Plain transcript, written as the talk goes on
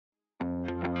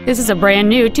This is a brand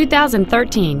new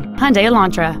 2013 Hyundai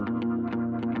Elantra.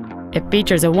 It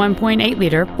features a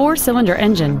 1.8-liter four-cylinder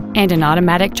engine and an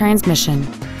automatic transmission.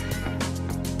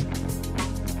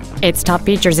 Its top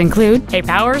features include a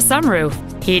power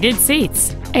sunroof, heated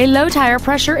seats, a low tire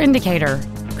pressure indicator,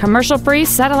 commercial-free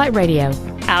satellite radio,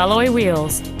 alloy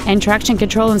wheels, and traction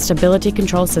control and stability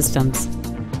control systems.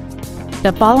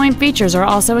 The following features are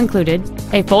also included: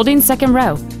 a folding second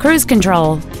row, cruise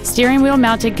control, steering wheel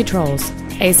mounted controls,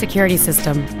 a security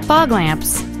system, fog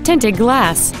lamps, tinted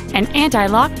glass, an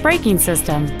anti-lock braking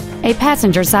system, a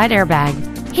passenger side airbag,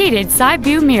 heated side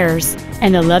view mirrors,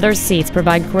 and the leather seats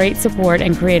provide great support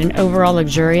and create an overall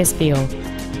luxurious feel.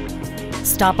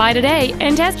 Stop by today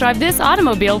and test drive this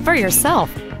automobile for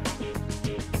yourself.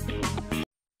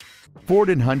 Ford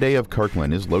and Hyundai of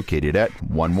Kirkland is located at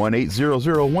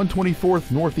 11800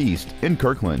 124th Northeast in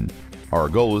Kirkland. Our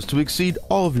goal is to exceed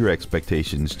all of your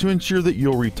expectations to ensure that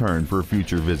you'll return for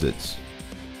future visits.